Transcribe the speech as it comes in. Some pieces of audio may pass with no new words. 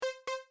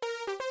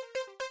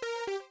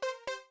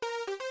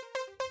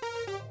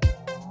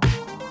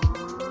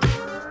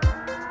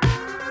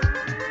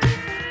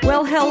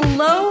Well,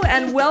 hello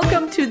and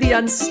welcome to the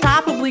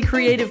Unstoppably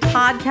Creative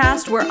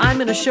podcast, where I'm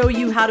going to show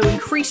you how to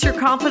increase your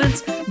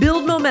confidence,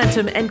 build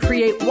momentum, and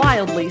create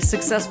wildly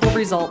successful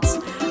results.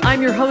 I'm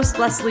your host,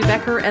 Leslie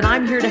Becker, and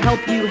I'm here to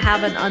help you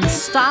have an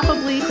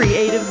unstoppably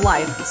creative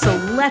life. So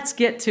let's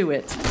get to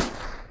it.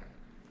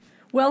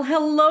 Well,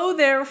 hello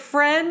there,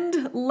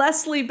 friend.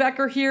 Leslie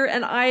Becker here,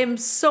 and I am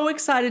so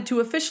excited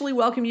to officially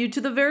welcome you to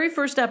the very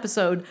first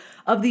episode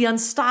of the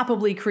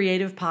Unstoppably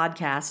Creative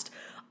podcast.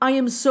 I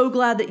am so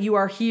glad that you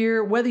are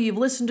here. Whether you've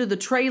listened to the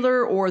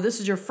trailer or this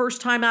is your first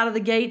time out of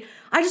the gate,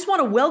 I just want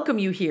to welcome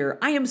you here.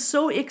 I am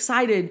so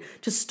excited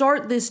to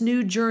start this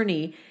new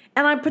journey,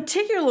 and I'm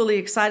particularly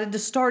excited to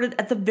start it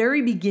at the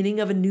very beginning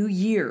of a new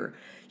year.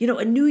 You know,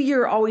 a new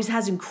year always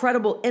has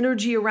incredible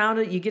energy around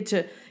it. You get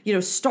to,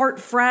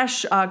 start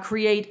fresh,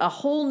 create a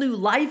whole new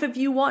life if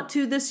you want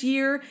to this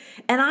year.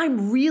 And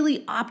I'm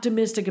really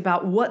optimistic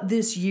about what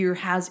this year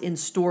has in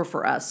store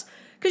for us.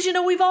 Because,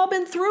 we've all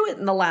been through it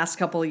in the last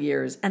couple of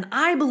years. And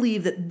I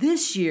believe that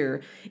this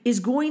year is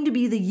going to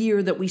be the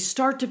year that we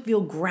start to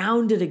feel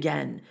grounded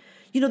again.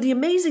 The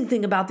amazing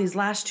thing about these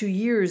last 2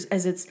 years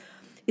is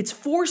it's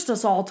forced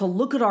us all to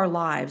look at our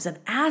lives and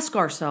ask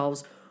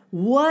ourselves,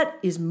 what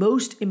is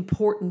most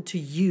important to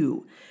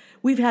you?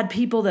 We've had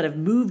people that have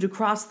moved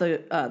across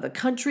the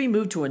country,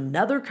 moved to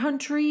another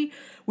country.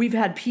 We've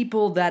had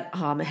people that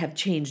have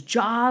changed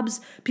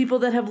jobs, people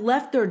that have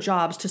left their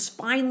jobs to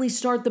finally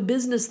start the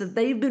business that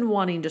they've been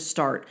wanting to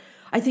start.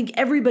 I think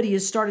everybody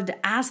has started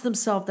to ask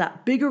themselves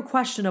that bigger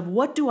question of,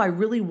 what do I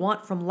really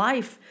want from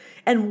life?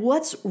 And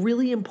what's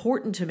really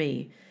important to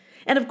me?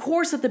 And of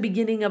course, at the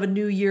beginning of a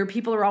new year,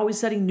 people are always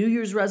setting New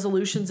Year's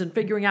resolutions and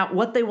figuring out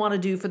what they want to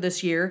do for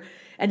this year.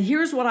 And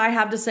here's what I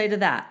have to say to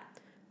that.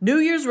 New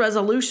Year's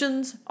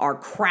resolutions are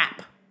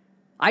crap.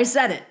 I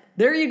said it.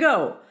 There you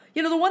go.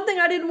 The one thing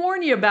I didn't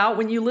warn you about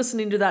when you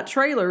listening to that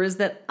trailer is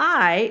that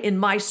I, in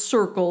my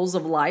circles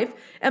of life,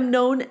 am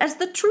known as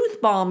the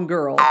truth bomb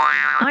girl.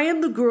 I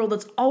am the girl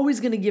that's always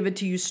going to give it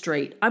to you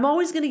straight. I'm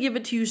always going to give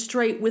it to you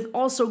straight with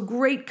also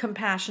great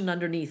compassion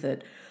underneath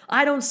it.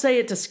 I don't say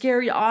it to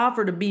scare you off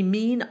or to be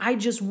mean. I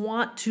just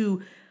want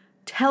to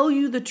tell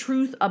you the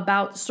truth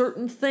about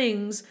certain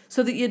things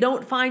so that you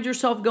don't find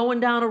yourself going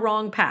down a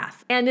wrong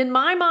path. And in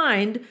my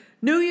mind,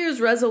 New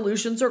Year's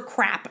resolutions are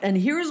crap. And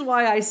here's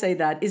why I say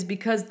that is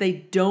because they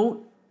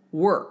don't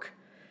work.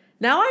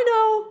 Now, I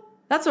know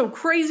that's a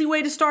crazy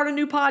way to start a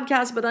new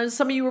podcast, but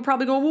some of you are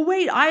probably going, well,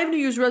 wait, I have New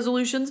Year's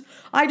resolutions.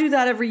 I do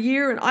that every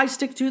year and I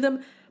stick to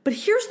them. But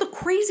here's the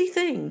crazy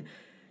thing.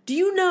 Do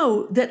you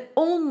know that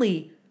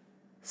only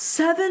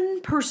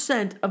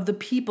 7% of the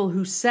people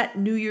who set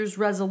New Year's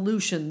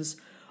resolutions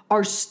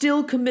are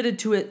still committed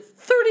to it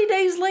 30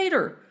 days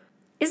later?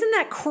 Isn't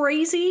that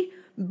crazy?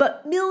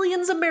 But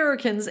millions of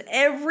Americans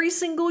every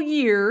single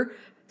year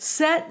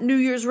set New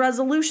Year's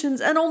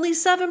resolutions, and only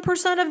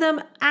 7% of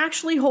them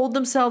actually hold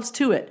themselves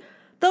to it.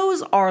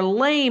 Those are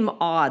lame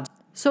odds.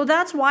 So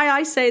that's why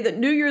I say that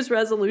New Year's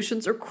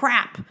resolutions are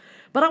crap.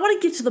 But I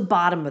want to get to the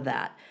bottom of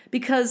that,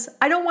 because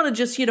I don't want to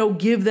just,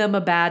 give them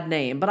a bad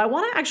name, but I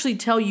want to actually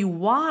tell you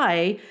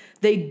why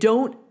they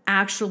don't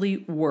actually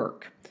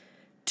work.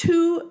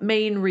 2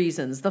 main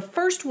reasons. The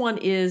first one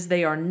is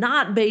they are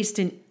not based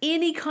in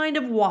any kind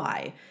of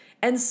why.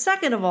 And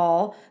second of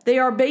all, they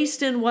are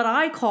based in what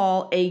I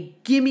call a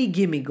gimme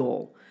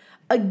goal.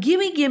 A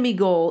gimme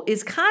goal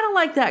is kind of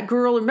like that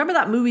girl. Remember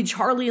that movie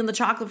Charlie and the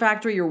Chocolate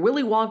Factory, or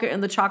Willy Wonka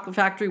and the Chocolate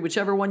Factory,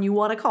 whichever one you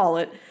want to call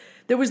it?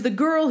 There was the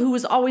girl who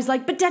was always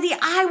like, but Daddy,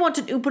 I want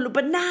an Oompa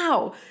Loompa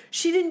now.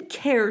 She didn't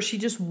care. She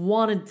just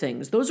wanted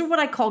things. Those are what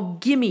I call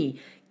gimme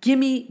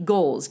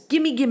goals.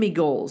 Gimme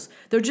goals.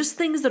 They're just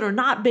things that are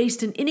not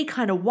based in any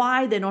kind of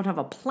why. They don't have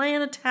a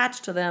plan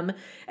attached to them.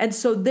 And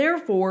so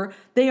therefore,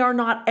 they are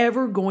not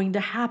ever going to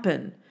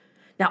happen.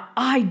 Now,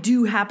 I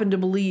do happen to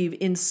believe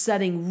in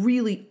setting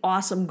really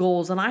awesome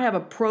goals. And I have a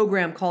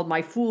program called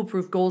my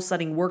Foolproof Goal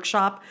Setting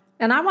Workshop.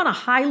 And I want to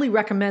highly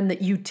recommend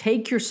that you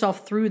take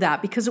yourself through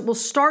that, because it will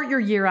start your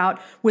year out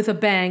with a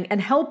bang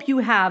and help you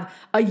have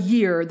a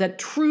year that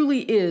truly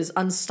is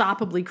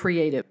unstoppably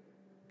creative.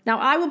 Now,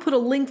 I will put a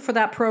link for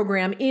that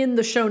program in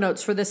the show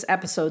notes for this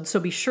episode, so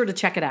be sure to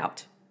check it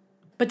out.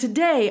 But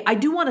today, I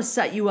do want to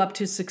set you up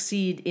to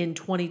succeed in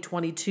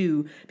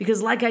 2022,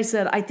 because like I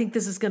said, I think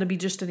this is going to be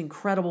just an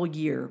incredible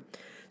year.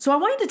 So I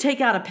want you to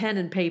take out a pen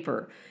and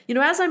paper.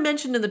 As I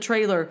mentioned in the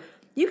trailer,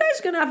 you guys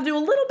are going to have to do a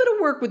little bit of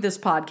work with this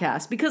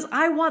podcast, because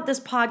I want this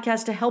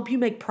podcast to help you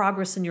make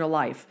progress in your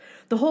life.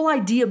 The whole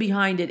idea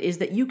behind it is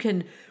that you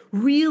can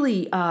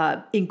really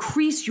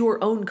increase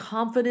your own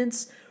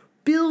confidence,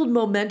 build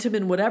momentum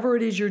in whatever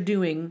it is you're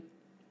doing,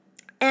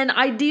 and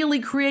ideally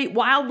create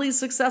wildly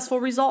successful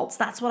results.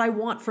 That's what I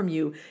want from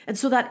you. And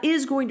so that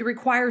is going to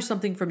require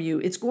something from you.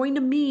 It's going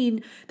to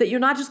mean that you're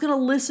not just going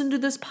to listen to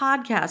this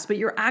podcast, but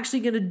you're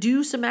actually going to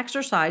do some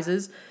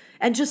exercises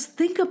and just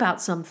think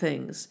about some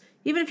things,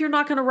 even if you're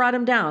not going to write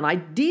them down.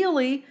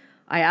 Ideally,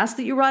 I ask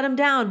that you write them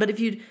down, but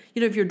if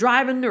if you're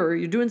driving or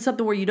you're doing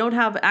something where you don't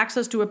have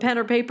access to a pen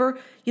or paper,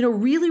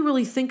 really,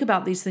 really think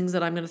about these things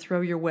that I'm going to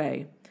throw your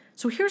way.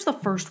 So here's the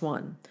first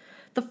one.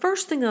 The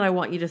first thing that I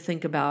want you to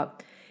think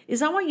about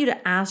is I want you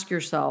to ask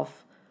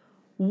yourself,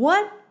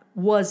 what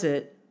was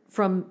it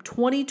from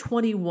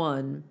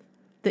 2021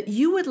 that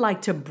you would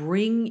like to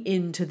bring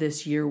into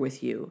this year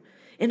with you?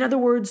 In other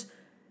words,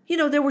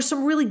 there were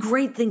some really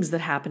great things that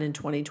happened in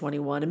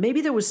 2021, and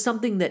maybe there was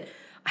something that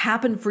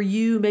happened for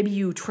you. Maybe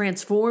you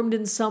transformed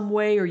in some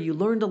way or you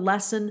learned a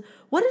lesson.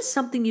 What is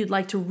something you'd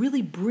like to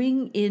really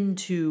bring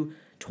into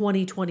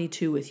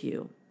 2022 with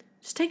you?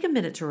 Just take a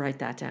minute to write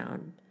that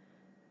down.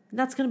 And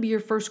that's going to be your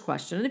first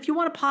question. And if you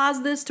want to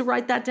pause this to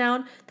write that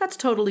down, that's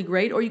totally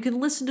great. Or you can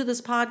listen to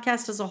this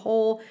podcast as a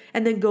whole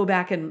and then go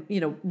back and,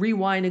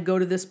 rewind and go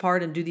to this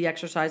part and do the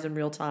exercise in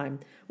real time.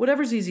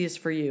 Whatever's easiest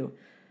for you.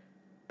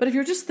 But if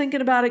you're just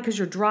thinking about it because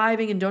you're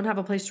driving and don't have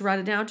a place to write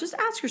it down, just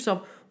ask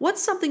yourself,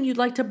 what's something you'd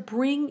like to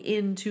bring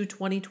into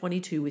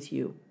 2022 with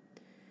you?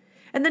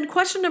 And then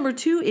question number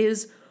 2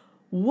 is,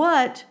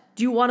 what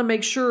do you want to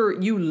make sure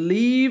you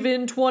leave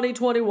in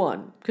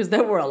 2021? Because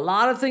there were a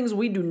lot of things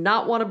we do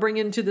not want to bring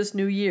into this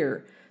new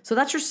year. So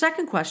that's your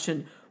second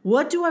question.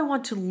 What do I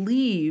want to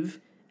leave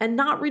and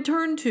not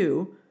return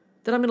to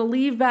that I'm going to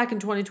leave back in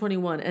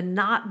 2021 and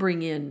not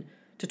bring in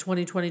to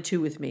 2022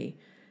 with me?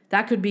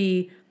 That could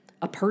be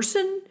a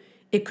person.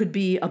 It could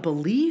be a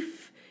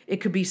belief.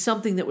 It could be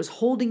something that was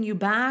holding you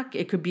back.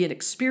 It could be an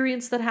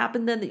experience that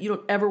happened then that you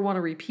don't ever want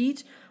to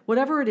repeat.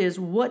 Whatever it is,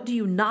 what do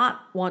you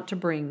not want to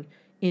bring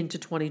into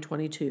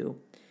 2022?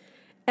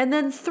 And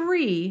then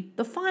 3,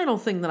 the final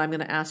thing that I'm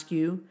going to ask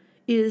you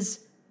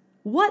is,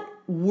 what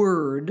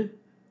word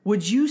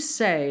would you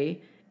say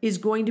is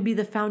going to be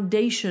the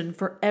foundation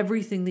for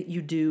everything that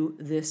you do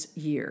this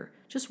year?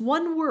 Just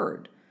one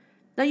word.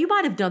 Now, you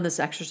might have done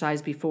this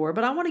exercise before,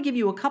 but I want to give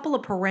you a couple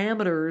of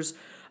parameters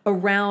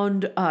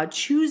around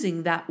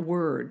choosing that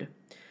word.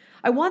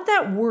 I want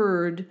that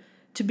word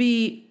to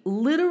be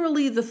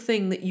literally the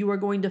thing that you are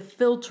going to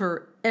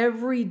filter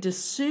every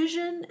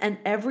decision and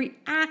every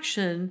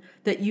action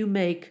that you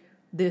make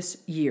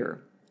this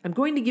year. I'm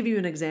going to give you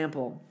an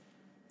example.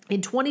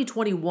 In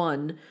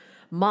 2021,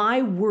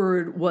 my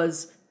word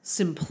was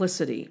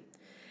simplicity.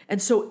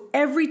 And so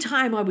every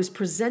time I was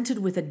presented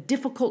with a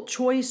difficult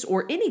choice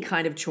or any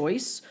kind of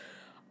choice,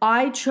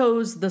 I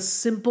chose the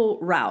simple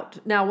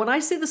route. Now, when I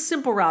say the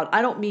simple route,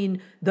 I don't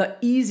mean the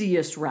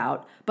easiest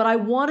route, but I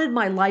wanted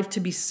my life to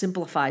be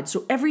simplified.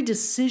 So every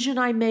decision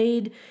I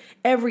made,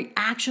 every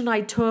action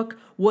I took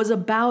was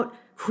about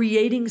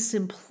creating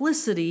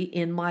simplicity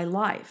in my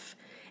life.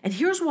 And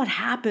here's what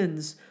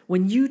happens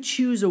when you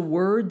choose a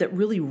word that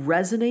really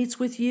resonates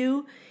with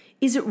you,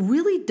 is it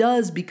really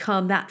does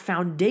become that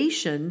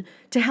foundation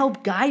to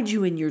help guide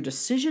you in your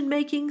decision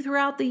making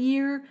throughout the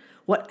year,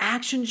 what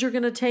actions you're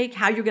going to take,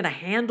 how you're going to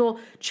handle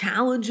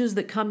challenges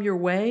that come your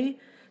way.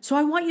 So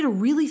I want you to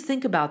really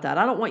think about that.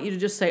 I don't want you to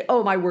just say,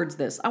 oh, my word's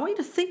this. I want you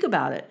to think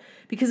about it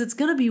because it's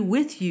going to be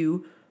with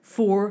you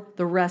for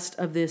the rest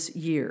of this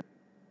year.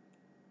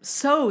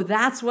 So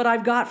that's what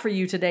I've got for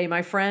you today,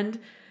 my friend.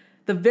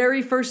 The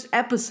very first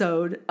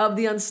episode of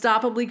the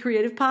Unstoppably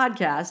Creative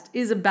podcast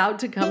is about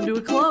to come to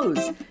a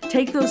close.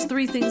 Take those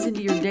 3 things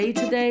into your day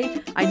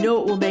today. I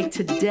know it will make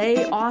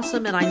today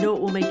awesome, and I know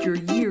it will make your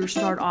year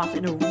start off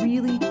in a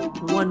really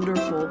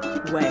wonderful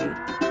way.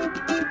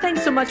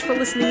 Thanks so much for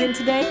listening in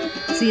today.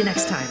 See you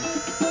next time.